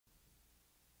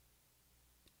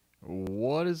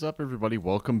What is up, everybody?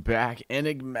 Welcome back.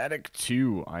 Enigmatic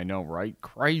 2. I know, right?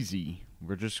 Crazy.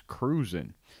 We're just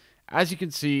cruising. As you can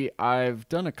see, I've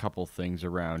done a couple things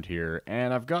around here,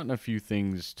 and I've gotten a few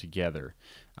things together.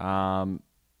 A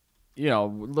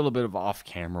little bit of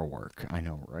off-camera work. I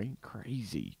know, right?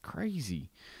 Crazy,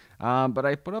 crazy. But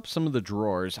I put up some of the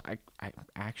drawers. I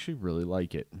actually really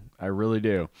like it. I really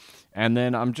do. And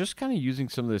then I'm just kind of using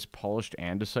some of this polished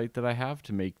andesite that I have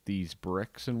to make these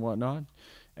bricks and whatnot.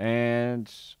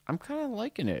 And I'm kind of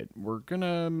liking it. We're going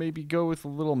to maybe go with a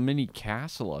little mini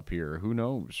castle up here. Who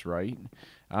knows, right?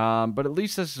 But at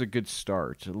least this is a good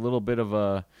start. A little bit of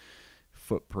a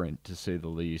footprint, to say the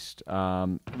least.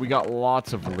 We got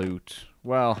lots of loot.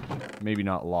 Well, maybe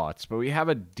not lots, but we have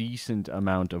a decent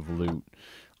amount of loot,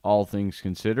 all things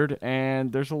considered,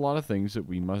 and there's a lot of things that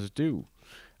we must do.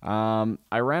 I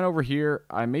ran over here.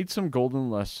 I made some golden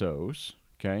lassos,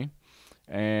 okay?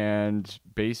 And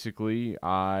basically,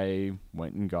 I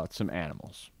went and got some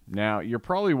animals. Now, you're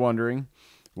probably wondering,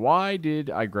 why did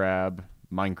I grab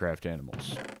Minecraft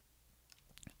animals?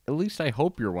 At least I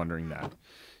hope you're wondering that,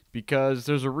 because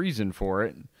there's a reason for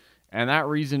it. And that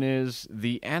reason is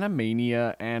the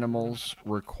Animania animals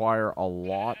require a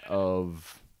lot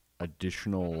of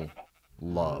additional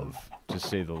love, to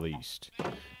say the least.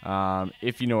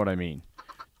 If you know what I mean.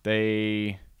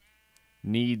 They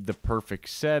need the perfect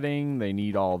setting. They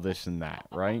need all this and that,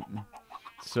 right?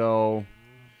 So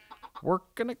we're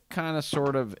going to kind of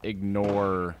sort of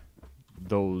ignore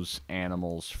those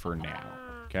animals for now,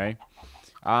 okay?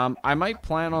 I might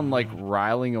plan on, like,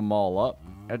 riling them all up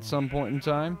at some point in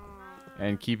time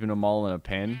and keeping them all in a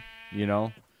pen, you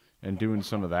know, and doing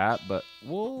some of that, but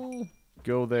we'll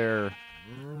go there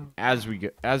as we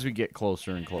get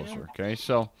closer and closer, okay?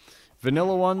 So,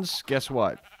 vanilla ones, guess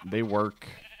what? They work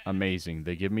amazing.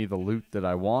 They give me the loot that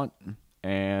I want,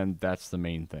 and that's the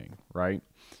main thing, right?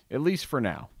 At least for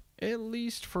now. At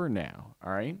least for now,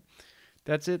 all right?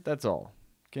 That's it. That's all.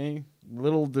 Okay?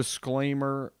 Little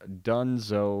disclaimer,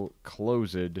 donezo,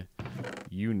 closed,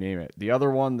 you name it. The other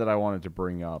one that I wanted to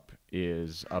bring up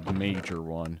is a major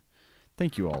one.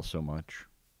 Thank you all so much.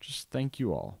 Just thank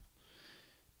you all.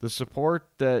 The support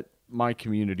that my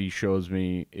community shows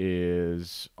me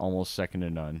is almost second to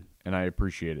none, and I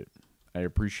appreciate it. I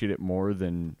appreciate it more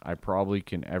than I probably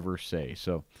can ever say.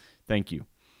 So, thank you.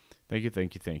 Thank you,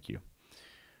 thank you, thank you.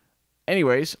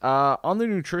 Anyways, on the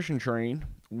nutrition train,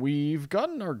 we've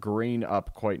gotten our grain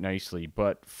up quite nicely,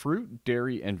 but fruit,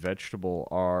 dairy, and vegetable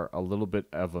are a little bit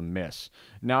of a miss.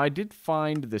 Now, I did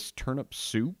find this turnip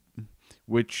soup,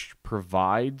 which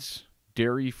provides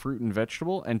dairy, fruit, and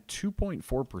vegetable, and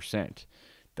 2.4%.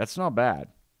 That's not bad,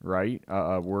 right?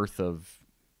 Worth of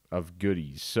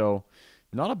goodies. So,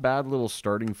 not a bad little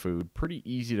starting food. Pretty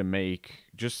easy to make.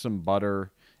 Just some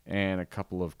butter and a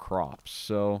couple of crops.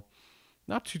 So,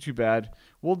 not too bad.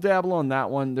 We'll dabble on that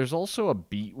one. There's also a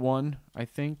beet one, I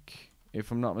think,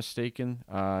 if I'm not mistaken.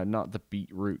 Not the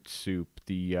beetroot soup.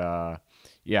 The,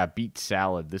 beet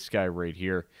salad. This guy right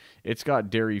here. It's got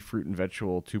dairy, fruit, and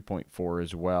vegetable 2.4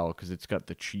 as well, because it's got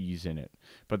the cheese in it.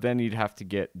 But then you'd have to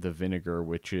get the vinegar,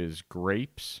 which is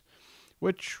grapes,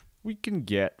 which we can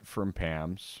get from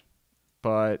Pam's.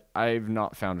 But I've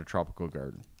not found a tropical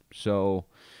garden. So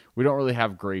we don't really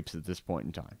have grapes at this point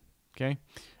in time. Okay?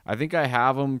 I think I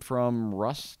have them from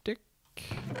Rustic?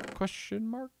 Question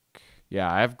mark?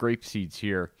 Yeah, I have grape seeds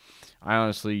here. I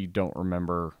honestly don't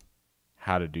remember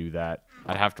how to do that.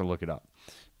 I'd have to look it up.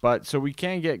 But so we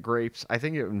can get grapes. I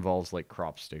think it involves like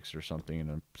crop sticks or something in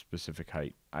a specific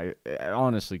height. I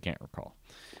honestly can't recall.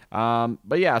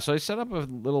 But yeah, so I set up a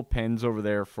little pens over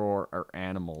there for our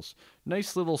animals.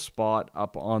 Nice little spot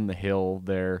up on the hill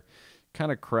there,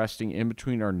 kind of cresting in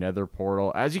between our nether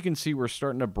portal. As you can see, we're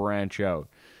starting to branch out.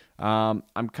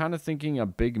 I'm kind of thinking a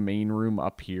big main room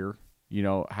up here, you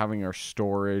know, having our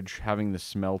storage, having the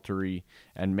smeltery,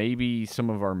 and maybe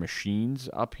some of our machines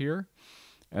up here.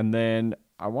 And then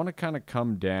I want to kind of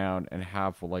come down and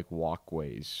have like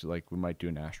walkways. Like we might do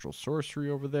an astral sorcery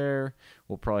over there.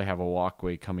 We'll probably have a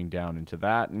walkway coming down into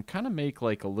that and kind of make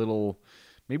like a little,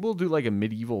 maybe we'll do like a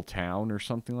medieval town or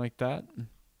something like that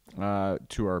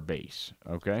to our base.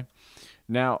 Okay.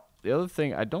 Now, the other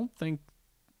thing, I don't think,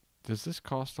 does this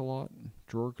cost a lot?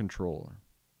 Drawer controller.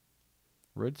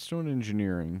 Redstone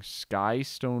engineering,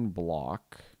 skystone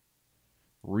block,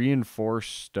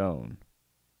 reinforced stone.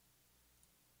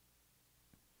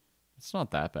 It's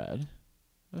not that bad.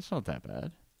 That's not that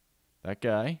bad. That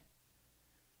guy.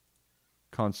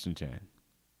 Constantine.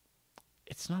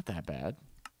 It's not that bad.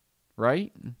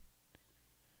 Right?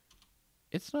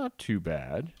 It's not too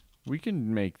bad. We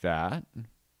can make that.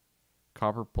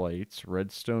 Copper plates.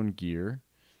 Redstone gear.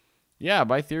 Yeah,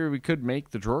 by theory, we could make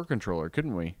the drawer controller,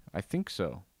 couldn't we? I think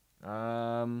so.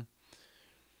 Skystone.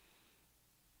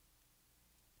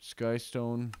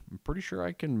 I'm pretty sure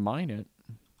I can mine it.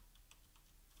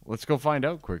 Let's go find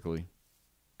out quickly.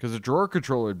 Because a drawer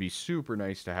controller would be super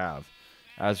nice to have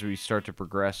as we start to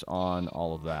progress on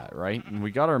all of that, right? And we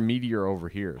got our meteor over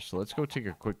here, so let's go take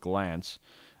a quick glance.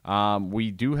 We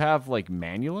do have, like,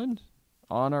 Manulan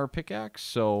on our pickaxe,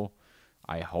 so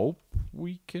I hope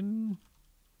we can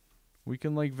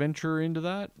like, venture into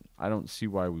that. I don't see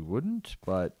why we wouldn't,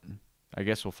 but I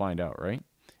guess we'll find out, right?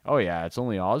 Oh, yeah, it's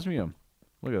only osmium.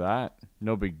 Look at that.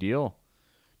 No big deal.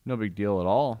 No big deal at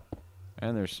all.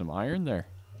 And there's some iron there.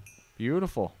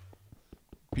 Beautiful.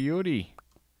 Beauty.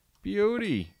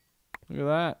 Beauty. Look at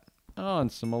that. Oh,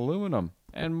 and some aluminum.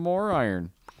 And more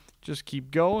iron. Just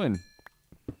keep going.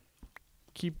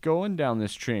 Keep going down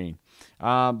this chain.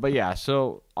 But yeah,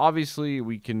 so obviously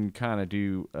we can kind of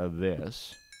do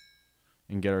this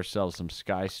and get ourselves some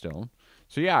skystone.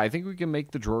 So yeah, I think we can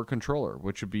make the drawer controller,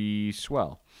 which would be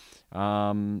swell.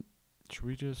 Should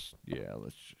we just... Yeah,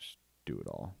 let's just do it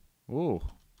all. Ooh.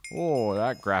 Oh,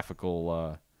 that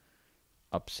graphical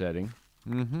upsetting.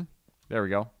 There we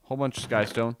go. Whole bunch of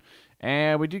skystone.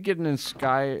 And we did get an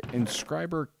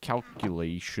inscriber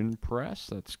calculation press.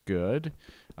 That's good.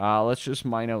 Let's just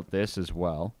mine out this as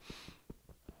well.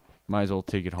 Might as well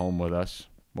take it home with us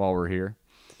while we're here.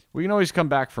 We can always come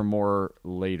back for more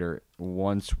later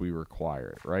once we require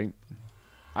it, right?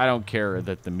 I don't care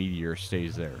that the meteor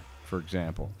stays there, for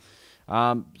example.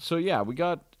 So yeah, we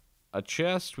got a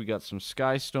chest. We got some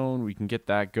skystone. We can get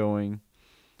that going.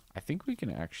 I think we can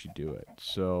actually do it.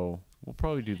 So we'll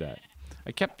probably do that.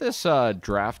 I kept this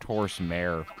draft horse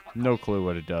mare. No clue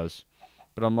what it does.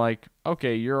 But I'm like,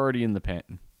 okay, you're already in the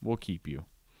pen. We'll keep you.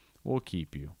 We'll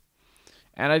keep you.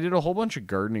 And I did a whole bunch of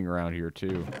gardening around here,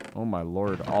 too. Oh, my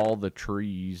Lord. All the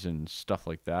trees and stuff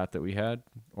like that we had.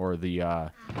 Or the,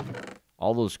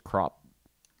 all those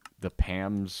the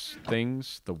Pam's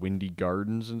things. The windy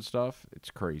gardens and stuff. It's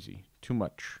crazy. Too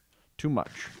much. Too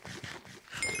much.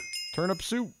 Turnip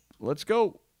soup. Let's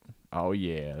go. Oh,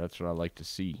 yeah. That's what I like to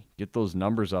see. Get those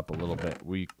numbers up a little bit.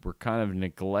 We're kind of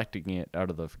neglecting it out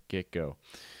of the get-go.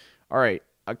 All right.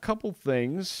 A couple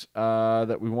things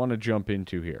that we want to jump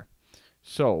into here.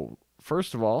 So,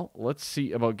 first of all, let's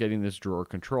see about getting this drawer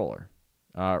controller.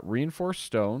 Reinforced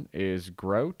stone is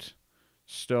grout,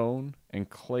 stone, and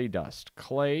clay dust.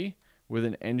 Clay with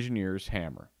an engineer's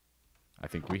hammer. I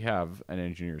think we have an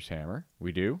engineer's hammer.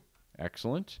 We do.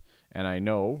 Excellent. And I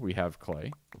know we have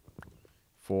clay.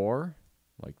 4,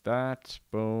 like that.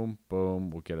 Boom,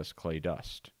 boom. Will get us clay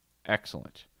dust.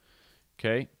 Excellent.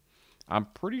 Okay. I'm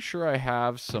pretty sure I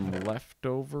have some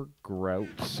leftover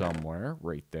grout somewhere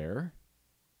right there.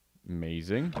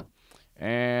 Amazing.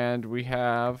 And we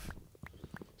have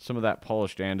some of that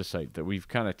polished andesite that we've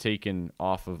kind of taken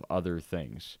off of other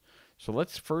things. So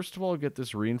let's first of all get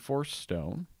this reinforced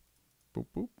stone. Boop,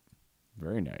 boop.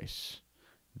 Very nice.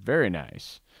 Very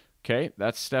nice. Okay,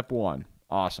 that's step 1.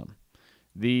 Awesome.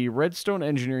 The redstone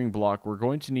engineering block, we're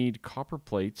going to need copper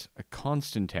plates, a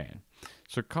constantan.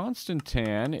 So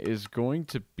constantan is going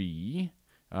to be,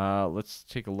 let's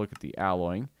take a look at the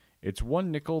alloying. It's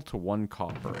 1 nickel to 1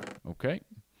 copper, okay?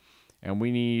 And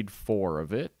we need 4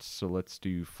 of it, so let's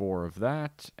do 4 of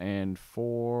that, and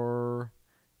 4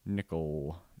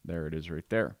 nickel. There it is right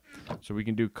there. So we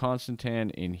can do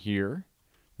constantan in here.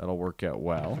 That'll work out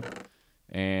well.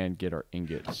 And get our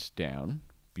ingots down.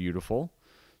 Beautiful.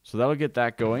 So that'll get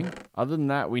that going. Other than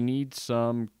that, we need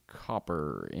some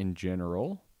copper in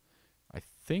general. I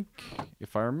think,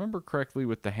 if I remember correctly,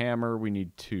 with the hammer, we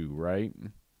need 2, right?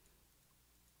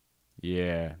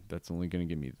 Yeah, that's only going to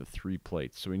give me the 3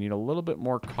 plates. So we need a little bit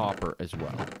more copper as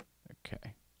well.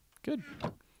 Okay. Good.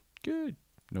 Good.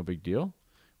 No big deal.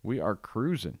 We are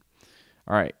cruising.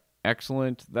 All right.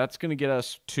 Excellent. That's going to get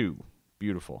us 2.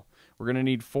 Beautiful. We're going to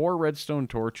need 4 redstone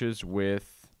torches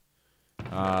with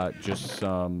just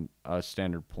some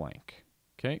standard plank.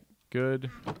 Okay. Good.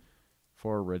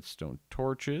 4 redstone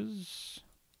torches.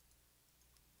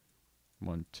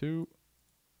 1, 2.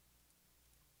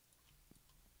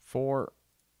 4.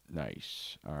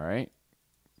 Nice. All right.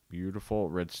 Beautiful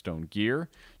redstone gear.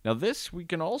 Now this we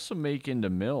can also make into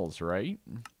mills, right?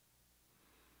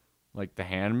 Like the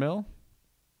hand mill.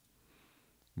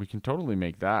 We can totally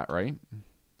make that, right?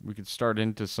 We could start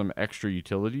into some extra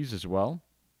utilities as well.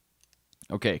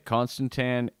 Okay,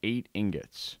 constantan, 8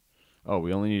 ingots. Oh,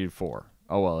 we only needed 4.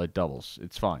 Oh, well, it doubles.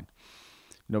 It's fine.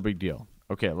 No big deal.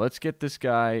 Okay, let's get this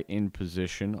guy in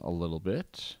position a little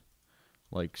bit.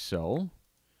 Like so.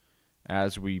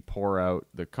 As we pour out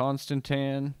the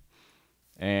constantan,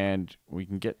 and we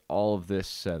can get all of this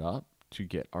set up. to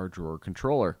get our drawer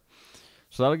controller.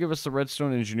 So that'll give us the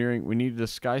redstone engineering. We need the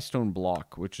skystone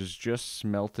block, which is just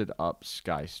smelted up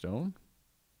skystone.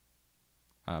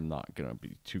 I'm not going to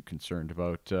be too concerned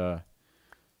about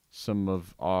some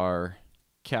of our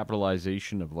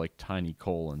capitalization of like tiny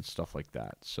coal and stuff like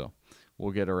that. So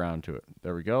we'll get around to it.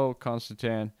 There we go,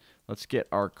 Constantin. Let's get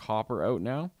our copper out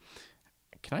now.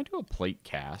 Can I do a plate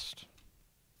cast?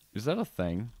 Is that a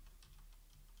thing?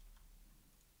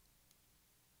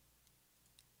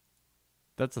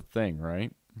 That's a thing,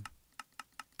 right?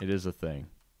 It is a thing.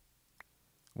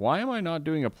 Why am I not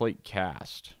doing a plate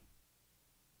cast?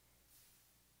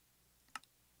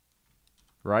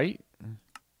 Right?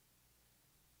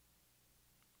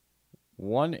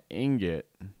 1 ingot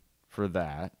for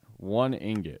that. 1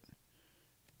 ingot.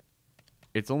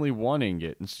 It's only 1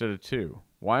 ingot instead of 2.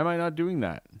 Why am I not doing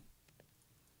that?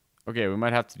 Okay, we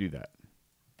might have to do that.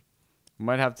 We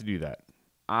might have to do that.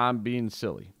 I'm being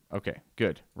silly. Okay,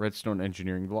 good. Redstone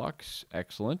engineering blocks.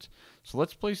 Excellent. So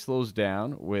let's place those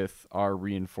down with our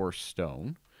reinforced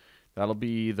stone. That'll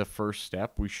be the first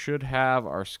step. We should have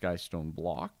our skystone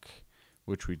block,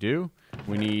 which we do.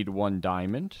 We need 1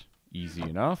 diamond. Easy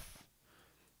enough.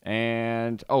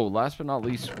 And, oh, last but not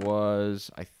least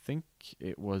was, I think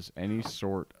it was any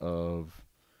sort of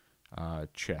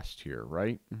chest here,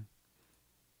 right?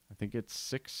 I think it's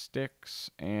 6 sticks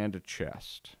and a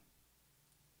chest.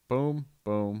 Boom,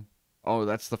 boom. Oh,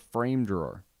 that's the frame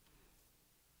drawer.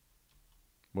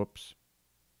 Whoops.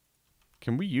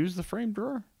 Can we use the frame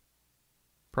drawer?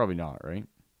 Probably not, right?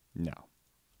 No.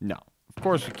 No. Of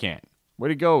course we can't. Way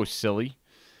to go, silly.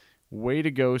 Way to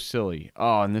go, silly.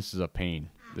 Oh, and this is a pain.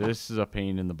 This is a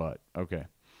pain in the butt. Okay.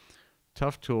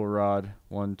 Tough tool rod.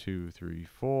 1, 2, 3,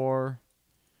 4.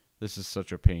 This is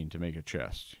such a pain to make a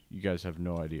chest. You guys have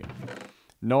no idea.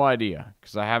 No idea,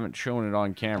 because I haven't shown it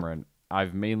on camera, and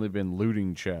I've mainly been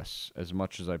looting chests as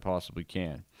much as I possibly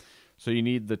can. So you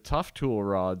need the tough tool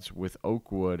rods with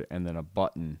oak wood and then a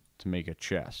button to make a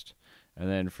chest. And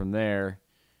then from there,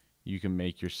 you can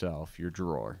make yourself your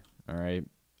drawer. All right?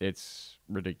 It's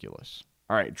ridiculous.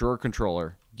 All right, drawer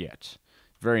controller, get.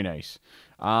 Very nice.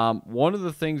 One of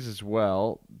the things as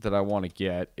well that I want to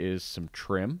get is some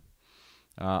trim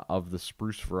of the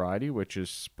spruce variety, which is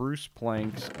spruce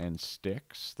planks and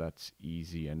sticks. That's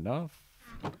easy enough.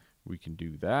 We can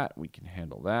do that. We can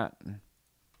handle that.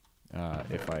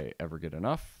 If I ever get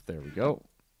enough. There we go.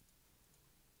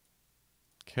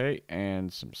 Okay,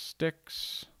 and some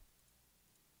sticks.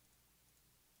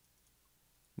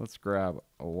 Let's grab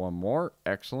one more.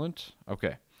 Excellent.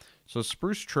 Okay, so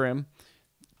spruce trim.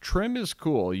 Trim is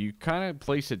cool. You kind of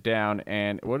place it down,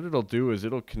 and what it'll do is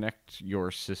it'll connect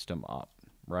your system up,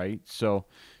 right? So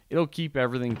it'll keep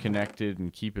everything connected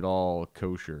and keep it all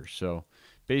kosher. So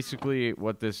basically,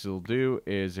 what this will do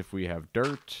is if we have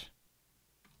dirt,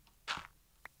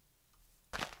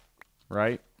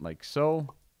 right, like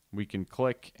so, we can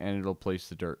click and it'll place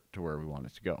the dirt to where we want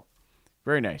it to go.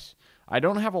 Very nice. I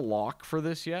don't have a lock for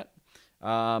this yet.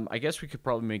 I guess we could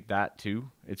probably make that too.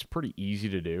 It's pretty easy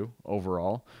to do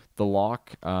overall. The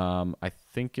lock, I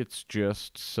think it's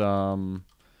just some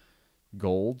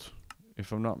gold,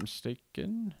 if I'm not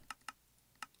mistaken.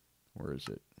 Where is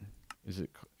it?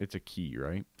 It's a key,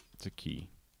 right? It's a key.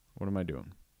 What am I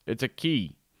doing? It's a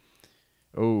key.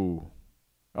 Oh.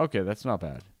 Okay, that's not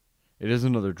bad. It is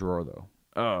another drawer, though.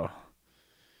 Oh.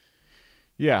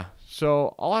 Yeah,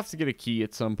 so I'll have to get a key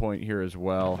at some point here as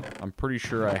well. I'm pretty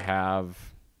sure I have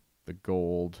the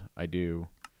gold. I do.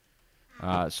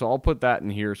 So I'll put that in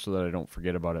here so that I don't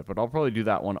forget about it. But I'll probably do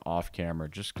that one off camera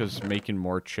just because making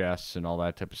more chests and all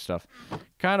that type of stuff,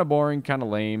 kind of boring, kind of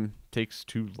lame, takes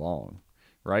too long,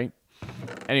 right?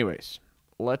 Anyways,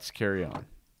 let's carry on.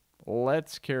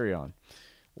 Let's carry on.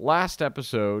 Last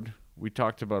episode, we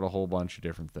talked about a whole bunch of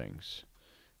different things.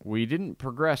 We didn't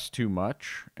progress too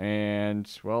much, and,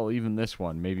 well, even this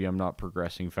one, maybe I'm not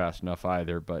progressing fast enough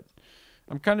either, but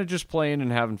I'm kind of just playing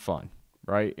and having fun,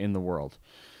 right, in the world.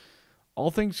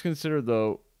 All things considered,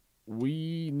 though,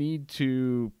 we need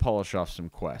to polish off some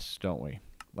quests, don't we?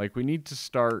 Like, we need to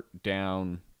start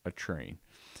down a train.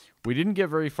 We didn't get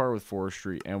very far with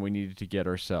forestry, and we needed to get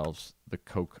ourselves the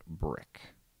coke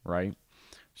brick, right?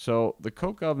 So, the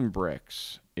coke oven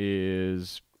bricks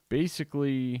is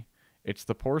basically... it's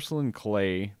the porcelain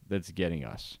clay that's getting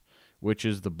us, which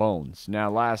is the bones.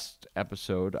 Now, last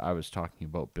episode, I was talking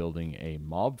about building a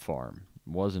mob farm,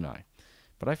 wasn't I?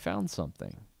 But I found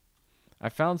something. I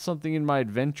found something in my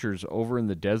adventures over in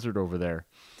the desert over there,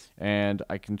 and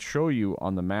I can show you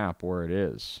on the map where it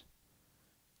is.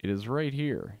 It is right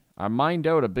here. I mined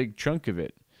out a big chunk of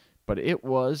it, but it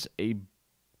was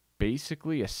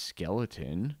basically a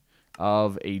skeleton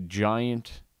of a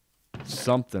giant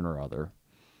something or other.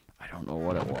 I don't know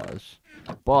what it was,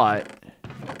 but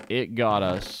it got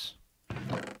us.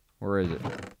 Where is it?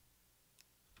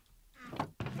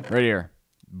 Right here.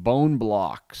 Bone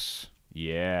blocks.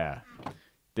 Yeah.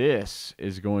 This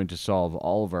is going to solve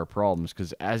all of our problems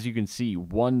because, as you can see,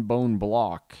 one bone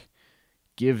block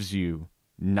gives you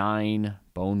 9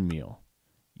 bone meal.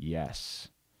 Yes.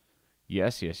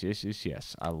 Yes, yes, yes, yes,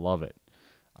 yes. I love it.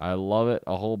 I love it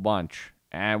a whole bunch.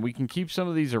 And we can keep some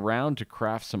of these around to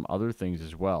craft some other things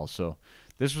as well. So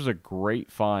this was a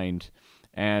great find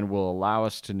and will allow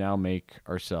us to now make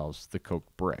ourselves the coke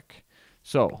brick.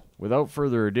 So without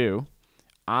further ado,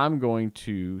 I'm going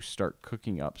to start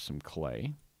cooking up some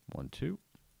clay. 1, 2,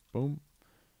 boom.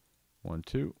 1,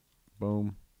 2,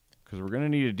 boom. Because we're going to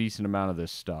need a decent amount of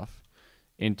this stuff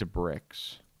into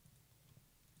bricks.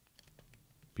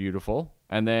 Beautiful.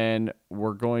 And then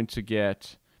we're going to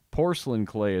get porcelain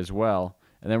clay as well.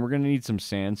 And then we're going to need some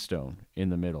sandstone in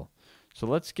the middle. So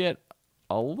let's get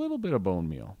a little bit of bone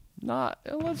meal.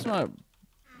 Let's not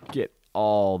get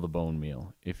all the bone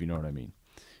meal, if you know what I mean.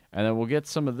 And then we'll get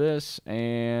some of this.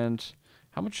 And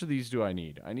how much of these do I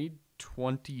need? I need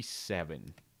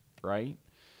 27, right?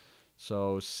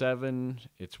 So 7,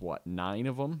 it's what? 9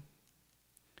 of them?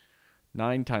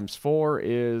 9 times 4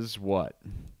 is what?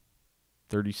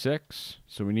 36.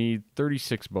 So we need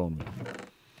 36 bone meal.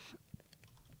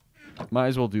 Might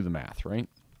as well do the math, right?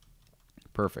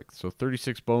 Perfect. So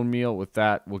 36 bone meal with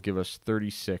that will give us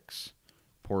 36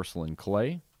 porcelain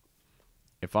clay.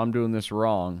 If I'm doing this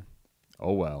wrong,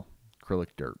 oh well. Acrylic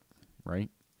dirt,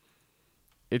 right?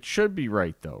 It should be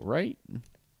right though, right?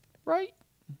 Right?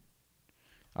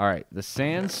 All right. The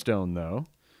sandstone though,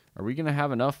 are we going to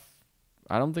have enough?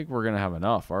 I don't think we're going to have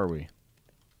enough, are we?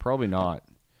 Probably not.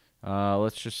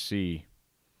 Let's just see.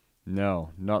 No,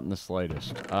 not in the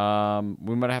slightest.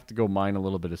 We might have to go mine a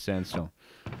little bit of sandstone.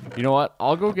 You know what?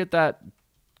 I'll go get that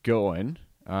going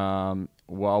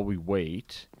while we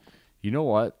wait. You know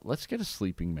what? Let's get a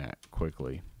sleeping mat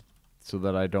quickly so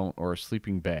that I don't... Or a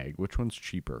sleeping bag. Which one's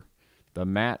cheaper? The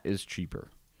mat is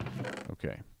cheaper.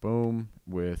 Okay. Boom.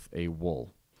 With a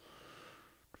wool.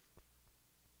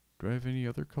 Do I have any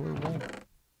other color wool?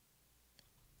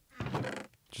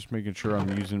 Just making sure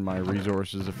I'm using my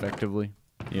resources effectively.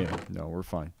 Yeah, no, we're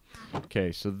fine.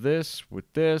 Okay, so this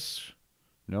with this.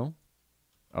 No?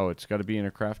 Oh, it's got to be in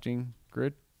a crafting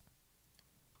grid?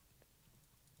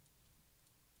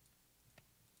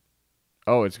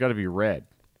 Oh, it's got to be red.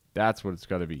 That's what it's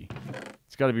got to be.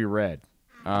 It's got to be red.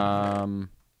 I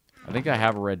think I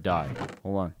have a red dye.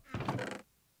 Hold on.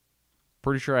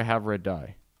 Pretty sure I have red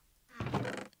dye.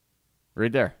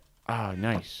 Right there. Ah,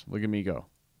 nice. Look at me go.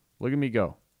 Look at me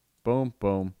go. Boom,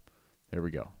 boom. There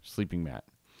we go. Sleeping mat.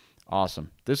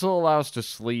 Awesome. This will allow us to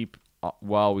sleep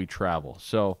while we travel.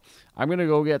 So I'm going to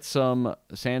go get some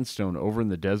sandstone over in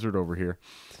the desert over here.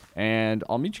 And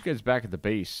I'll meet you guys back at the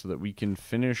base so that we can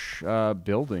finish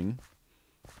building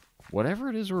whatever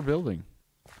it is we're building.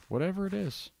 Whatever it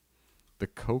is. The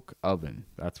coke oven.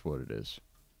 That's what it is.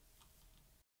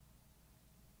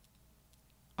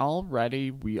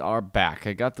 Alrighty, we are back.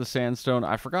 I got the sandstone.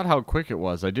 I forgot how quick it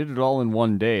was. I did it all in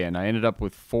one day, and I ended up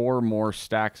with 4 more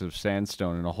stacks of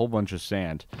sandstone and a whole bunch of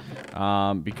sand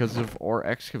because of our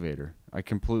excavator. I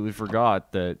completely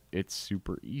forgot that it's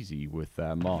super easy with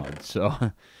that mod.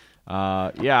 So,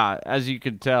 yeah, as you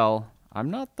can tell,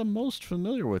 I'm not the most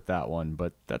familiar with that one,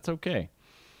 but that's okay.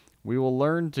 We will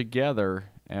learn together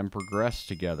and progress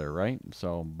together, right?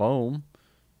 So, boom.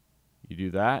 You do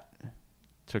that.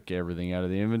 Took everything out of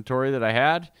the inventory that I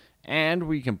had, and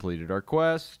we completed our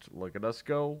quest. Look at us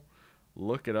go.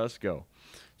 Look at us go.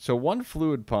 So 1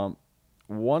 fluid pump,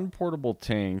 1 portable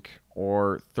tank,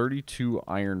 or 32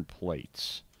 iron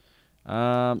plates.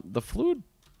 The fluid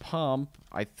pump,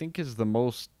 I think, is the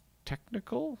most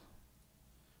technical.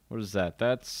 What is that?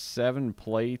 That's 7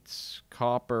 plates,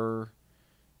 copper.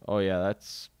 Oh, yeah,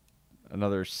 that's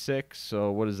another 6. So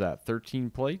what is that, 13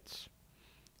 plates?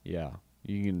 Yeah.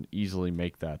 You can easily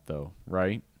make that, though,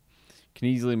 right? Can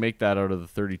easily make that out of the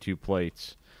 32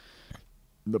 plates.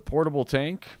 The portable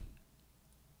tank,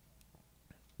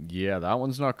 yeah, that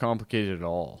one's not complicated at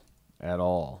all. At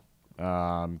all.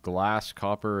 Glass,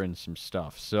 copper, and some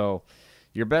stuff. So,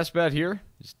 your best bet here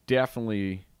is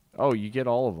definitely... Oh, you get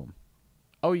all of them.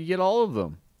 Oh, you get all of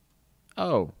them.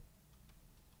 Oh.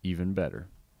 Even better.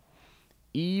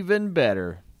 Even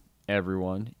better,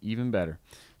 everyone. Even better.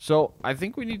 So I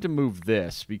think we need to move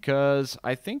this because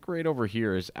I think right over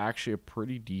here is actually a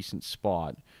pretty decent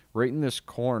spot right in this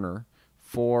corner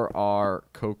for our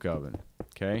coke oven.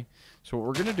 Okay. So what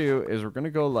we're going to do is we're going to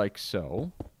go like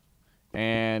so,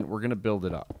 and we're going to build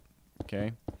it up.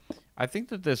 Okay. I think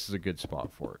that this is a good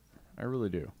spot for it. I really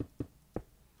do.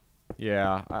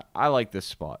 Yeah, I like this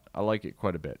spot. I like it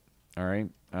quite a bit. All right.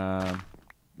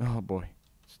 Oh, boy.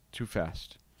 It's too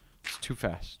fast. It's too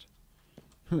fast.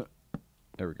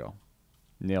 There we go.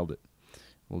 Nailed it.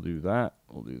 We'll do that.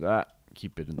 We'll do that.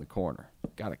 Keep it in the corner.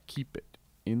 Gotta keep it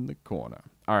in the corner.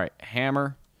 All right.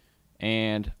 Hammer.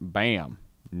 And bam.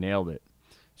 Nailed it.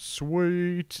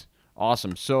 Sweet.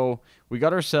 Awesome. So we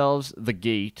got ourselves the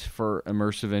gate for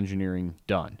immersive engineering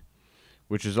done,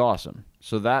 which is awesome.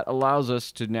 So that allows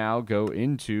us to now go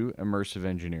into immersive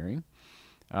engineering,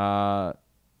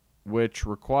 which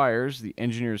requires the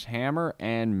engineer's hammer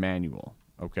and manual.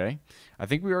 Okay. I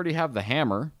think we already have the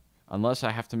hammer, unless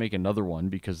I have to make another one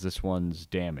because this one's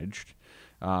damaged,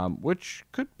 which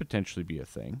could potentially be a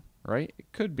thing, right?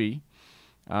 It could be.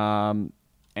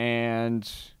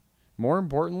 And more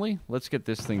importantly, let's get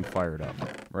this thing fired up,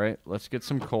 right? Let's get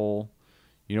some coal.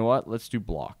 You know what? Let's do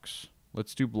blocks.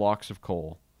 Let's do blocks of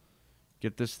coal.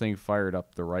 Get this thing fired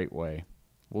up the right way.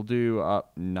 We'll do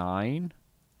 9.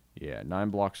 Yeah, 9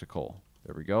 blocks of coal.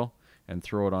 There we go. And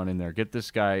throw it on in there. Get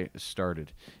this guy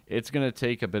started. It's going to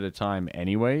take a bit of time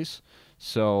anyways,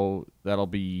 so that'll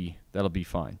be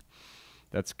fine.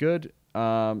 That's good.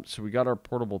 So we got our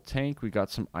portable tank, we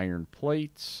got some iron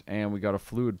plates, and we got a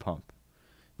fluid pump.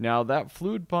 Now, that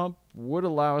fluid pump would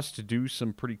allow us to do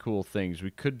some pretty cool things.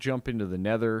 We could jump into the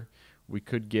nether. We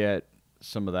could get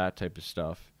some of that type of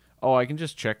stuff. Oh, I can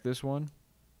just check this one?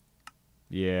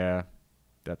 Yeah,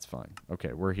 that's fine.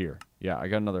 Okay, we're here. Yeah, I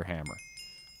got another hammer.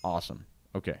 Awesome.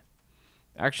 Okay.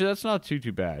 Actually, that's not too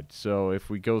bad. So if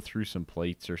we go through some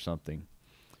plates or something,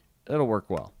 it'll work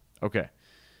well. Okay.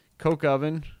 Coke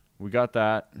oven. We got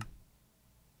that.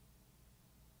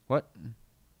 What?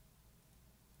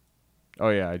 Oh,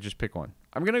 yeah, I just pick one.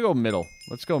 I'm going to go middle.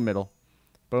 Let's go middle.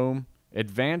 Boom.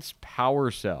 Advanced power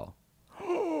cell.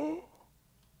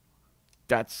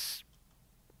 That's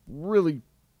really,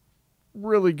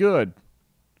 really good.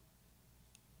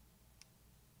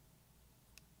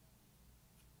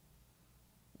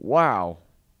 Wow.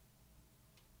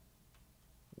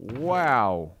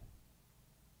 Wow.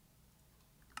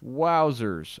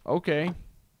 Wowzers. Okay.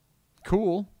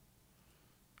 Cool.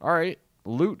 All right.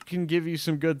 Loot can give you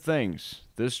some good things.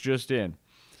 This just in.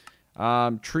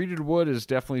 Treated wood is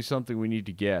definitely something we need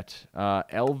to get.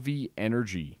 LV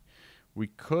energy. We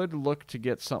could look to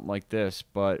get something like this,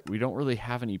 but we don't really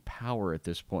have any power at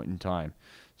this point in time.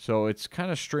 So it's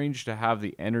kind of strange to have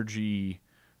the energy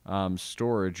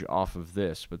storage off of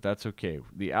this, but that's okay.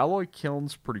 The alloy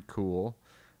kiln's pretty cool.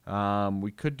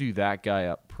 We could do that guy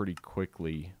up pretty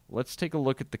quickly. Let's take a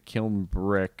look at the kiln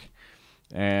brick,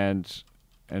 and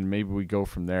maybe we go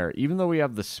from there. Even though we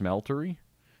have the smeltery,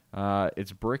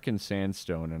 it's brick and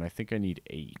sandstone, and I think I need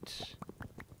 8.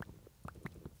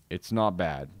 It's not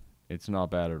bad. It's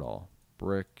not bad at all.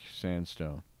 Brick,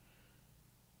 sandstone.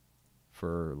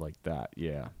 For like that,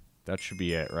 yeah. That should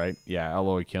be it, right? Yeah,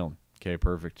 alloy kiln. Okay,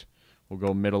 perfect. We'll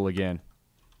go middle again.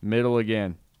 Middle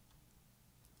again.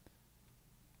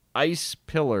 Ice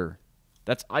pillar.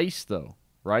 That's ice, though,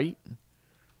 right?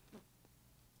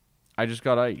 I just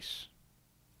got ice.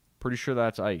 Pretty sure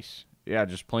that's ice. Yeah,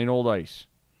 just plain old ice.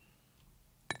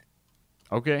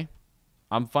 Okay.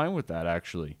 I'm fine with that,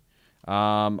 actually.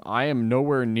 I am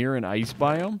nowhere near an ice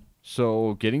biome,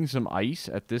 so getting some ice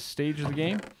at this stage of the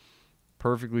game,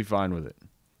 perfectly fine with it.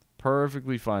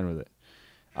 Perfectly fine with it.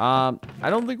 I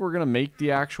don't think we're going to make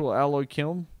the actual alloy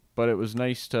kiln, but it was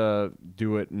nice to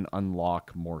do it and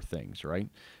unlock more things, right?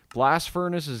 Blast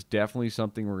furnace is definitely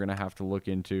something we're going to have to look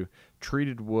into.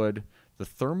 Treated wood, the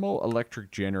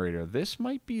thermoelectric generator. This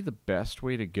might be the best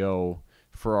way to go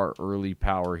for our early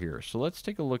power here. So let's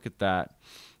take a look at that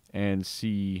and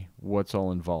see what's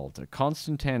all involved. A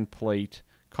Constantan plate,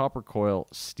 copper coil,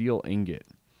 steel ingot.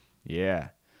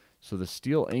 Yeah. So the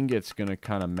steel ingot's going to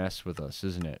kind of mess with us,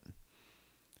 isn't it?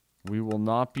 We will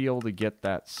not be able to get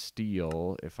that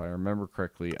steel, if I remember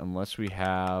correctly, unless we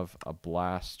have a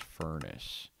blast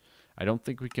furnace. I don't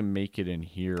think we can make it in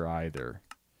here either.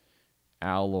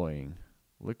 Alloying.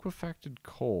 Liquefacted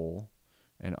coal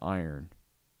and iron.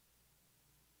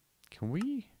 Can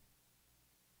we?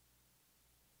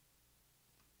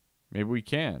 Maybe we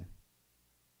can.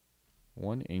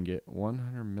 1 ingot,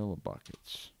 100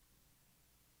 millibuckets.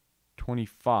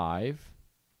 25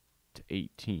 to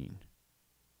 18.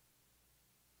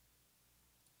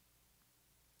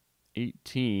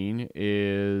 18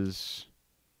 is...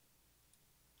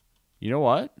 You know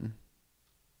what?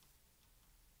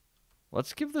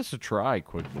 Let's give this a try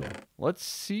quickly. Let's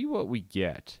see what we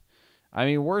get. I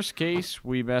mean, worst case,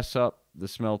 we mess up the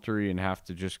smeltery and have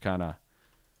to just kind of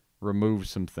remove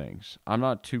some things. I'm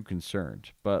not too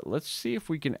concerned. But let's see if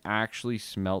we can actually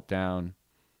smelt down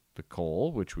the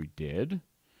coal, which we did.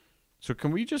 So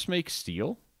can we just make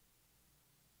steel?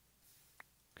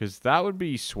 Because that would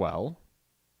be swell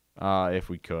if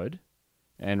we could.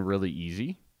 And really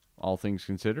easy, all things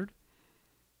considered.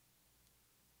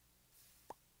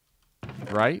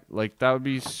 Right? Like, that would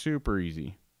be super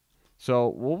easy. So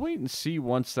we'll wait and see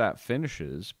once that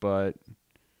finishes. But,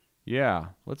 yeah,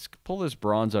 let's pull this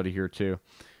bronze out of here, too.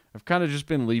 I've kind of just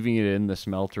been leaving it in the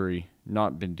smeltery,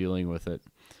 not been dealing with it.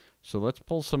 So let's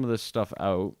pull some of this stuff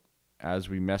out as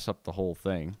we mess up the whole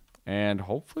thing. And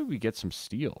hopefully we get some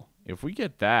steel. If we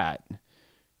get that,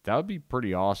 that would be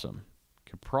pretty awesome.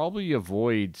 Could probably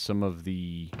avoid some of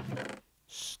the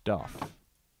stuff.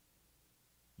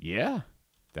 Yeah,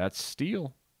 that's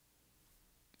steel.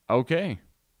 Okay.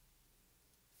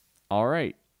 All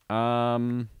right.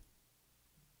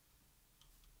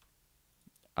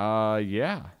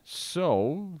 Yeah.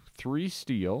 So 3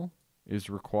 steel is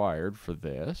required for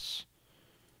this.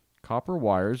 Copper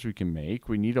wires we can make.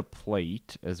 We need a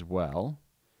plate as well.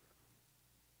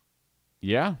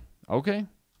 Yeah. Okay.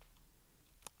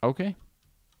 Okay.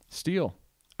 Steel.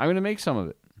 I'm going to make some of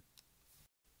it.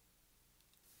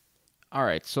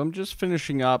 Alright, so I'm just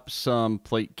finishing up some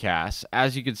plate casts.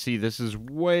 As you can see, this is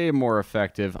way more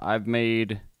effective. I've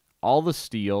made all the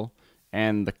steel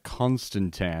and the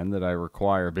Constantan that I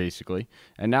require, basically.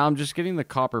 And now I'm just getting the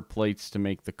copper plates to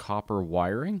make the copper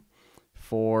wiring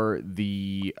for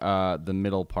the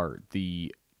middle part,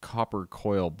 the copper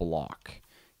coil block.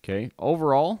 Okay,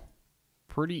 overall,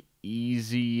 pretty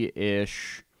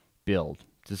easy-ish build,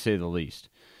 to say the least,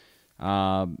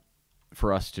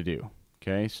 for us to do.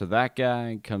 Okay, so that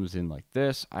guy comes in like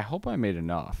this. I hope I made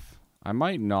enough. I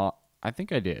might not. I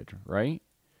think I did, right?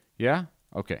 Yeah?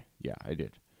 Okay, yeah, I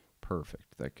did.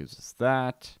 Perfect. That gives us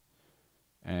that.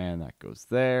 And that goes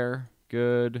there.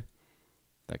 Good.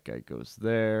 That guy goes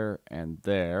there and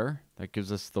there. That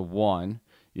gives us the 1.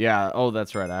 Yeah, oh,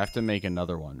 that's right. I have to make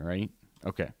another one, right?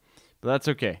 Okay, but that's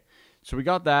okay. So we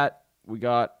got that. We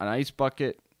got an ice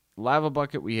bucket. Lava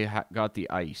bucket, we got the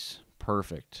ice.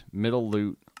 Perfect. Middle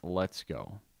loot. Let's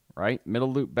go. Right?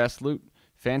 Middle loot, best loot.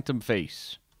 Phantom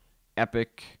face.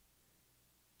 Epic.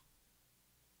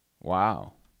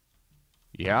 Wow.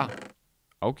 Yeah.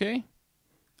 Okay.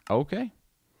 Okay.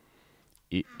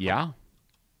 Yeah.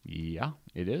 Yeah,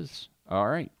 it is. All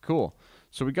right, cool.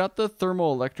 So we got the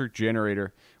thermoelectric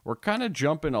generator. We're kind of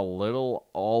jumping a little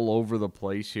all over the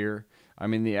place here. I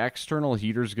mean, the external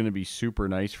heater is going to be super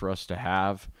nice for us to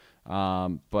have.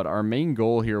 But our main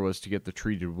goal here was to get the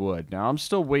treated wood. Now, I'm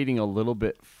still waiting a little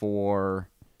bit for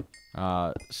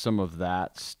some of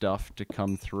that stuff to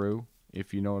come through,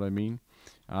 if you know what I mean.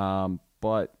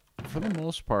 But for the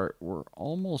most part, we're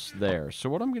almost there. So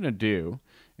what I'm going to do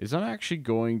is I'm actually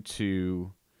going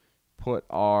to put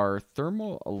our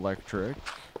thermoelectric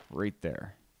right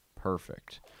there.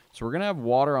 Perfect. So we're going to have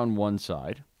water on one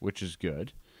side, which is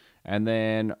good. And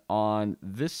then on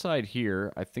this side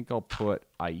here, I think I'll put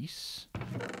ice.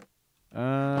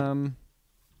 Yeah,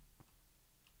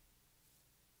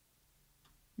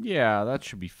 that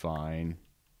should be fine.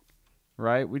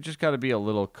 Right? We just got to be a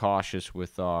little cautious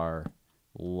with our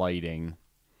lighting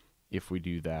if we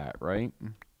do that, right?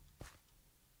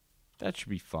 That should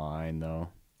be fine, though.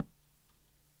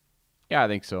 Yeah, I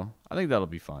think so. I think that'll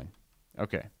be fine.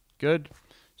 Okay, good.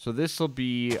 So this will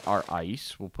be our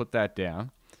ice. We'll put that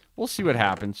down. We'll see what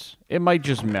happens. It might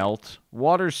just melt.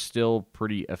 Water's still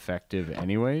pretty effective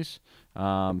anyways.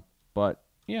 But,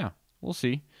 yeah, we'll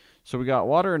see. So we got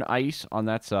water and ice on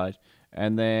that side.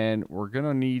 And then we're going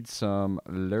to need some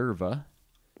larva.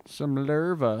 Some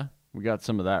larva. We got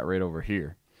some of that right over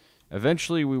here.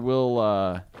 Eventually we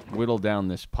will whittle down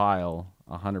this pile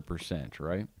 100%,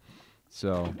 right?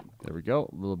 So, there we go.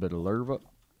 A little bit of larva.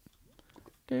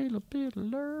 A little bit of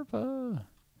larva.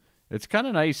 It's kind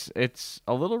of nice. It's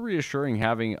a little reassuring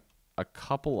having a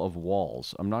couple of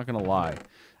walls. I'm not going to lie.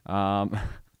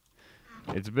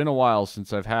 It's been a while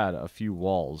since I've had a few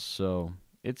walls, so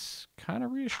it's kind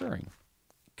of reassuring.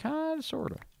 Kind of,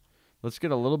 sort of. Let's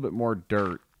get a little bit more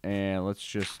dirt, and let's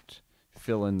just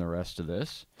fill in the rest of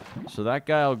this. So that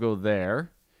guy will go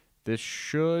there. This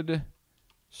should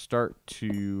start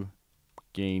to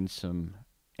gain some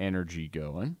energy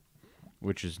going,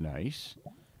 which is nice.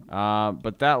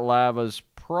 But that lava's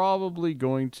probably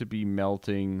going to be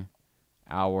melting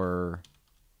our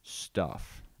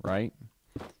stuff, right?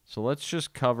 So let's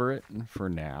just cover it for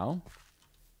now.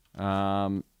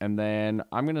 And then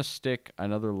I'm going to stick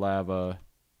another lava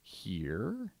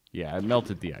here. Yeah, it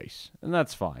melted the ice, and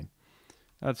that's fine.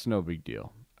 That's no big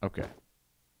deal. Okay.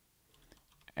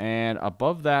 And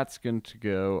above that's going to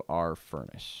go our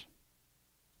furnace.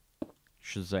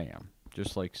 Shazam.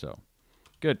 Just like so.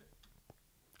 Good.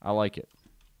 I like it.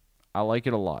 I like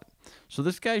it a lot. So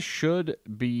this guy should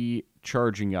be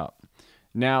charging up.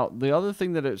 Now, the other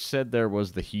thing that it said there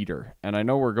was the heater. And I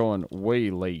know we're going way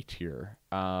late here.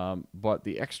 But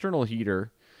the external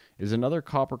heater is another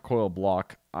copper coil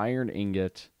block, iron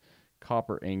ingot,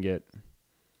 copper ingot.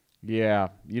 Yeah,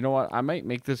 you know what? I might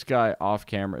make this guy off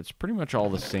camera. It's pretty much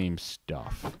all the same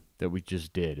stuff that we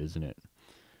just did, isn't it?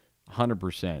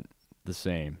 100% the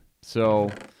same.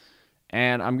 So,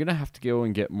 and I'm going to have to go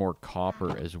and get more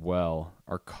copper as well.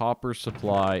 Our copper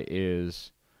supply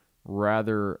is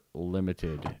rather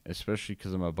limited, especially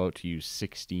because I'm about to use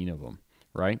 16 of them,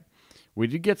 right? We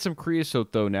did get some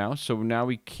creosote, though, now. So now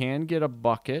we can get a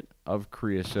bucket of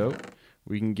creosote.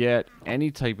 We can get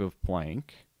any type of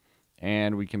plank.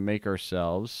 And we can make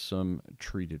ourselves some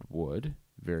treated wood.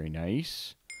 Very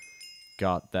nice.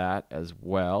 Got that as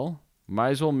well. Might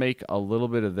as well make a little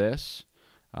bit of this.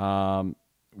 We're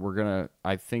going to,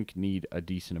 I think, need a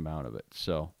decent amount of it.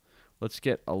 So let's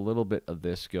get a little bit of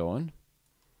this going.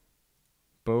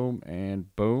 Boom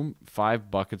and boom. 5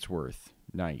 buckets worth.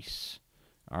 Nice.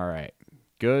 All right.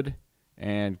 Good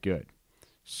and good.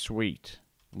 Sweet.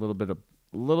 A little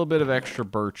bit of extra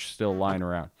birch still lying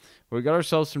around. But we got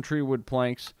ourselves some tree wood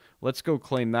planks. Let's go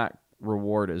claim that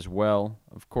reward as well.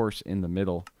 Of course, in the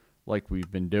middle, like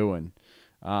we've been doing.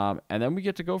 And then we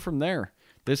get to go from there.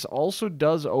 This also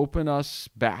does open us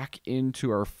back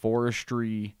into our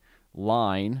forestry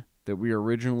line that we were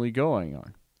originally going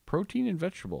on. Protein and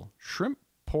vegetable. Shrimp,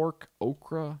 pork,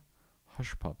 okra,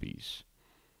 hush puppies.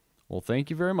 Well, thank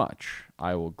you very much.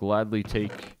 I will gladly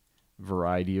take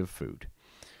variety of food.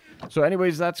 So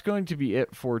anyways, that's going to be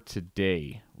it for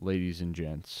today, ladies and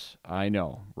gents. I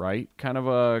know, right? Kind of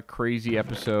a crazy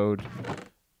episode.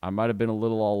 I might have been a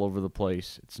little all over the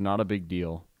place. It's not a big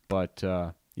deal. But,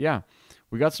 yeah,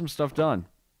 we got some stuff done,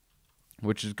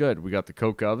 which is good. We got the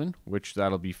coke oven, which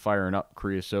that'll be firing up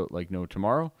creosote like no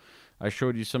tomorrow. I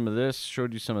showed you some of this,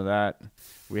 showed you some of that.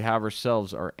 We have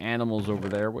ourselves our animals over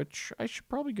there, which I should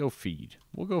probably go feed.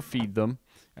 We'll go feed them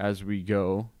as we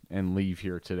go and leave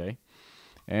here today.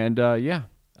 And, yeah,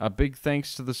 a big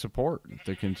thanks to the support,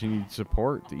 the continued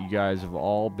support that you guys have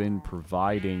all been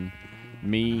providing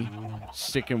me,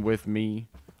 sticking with me,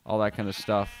 all that kind of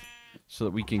stuff, so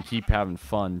that we can keep having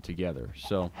fun together.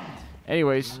 So,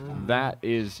 anyways, that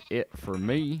is it for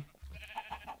me.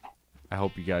 I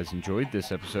hope you guys enjoyed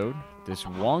this episode, this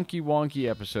wonky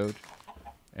episode,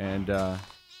 and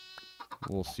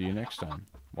we'll see you next time.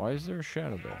 Why is there a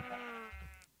shadow there?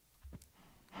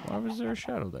 Why was there a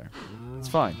shadow there? It's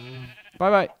fine.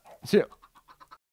 Bye-bye. See you.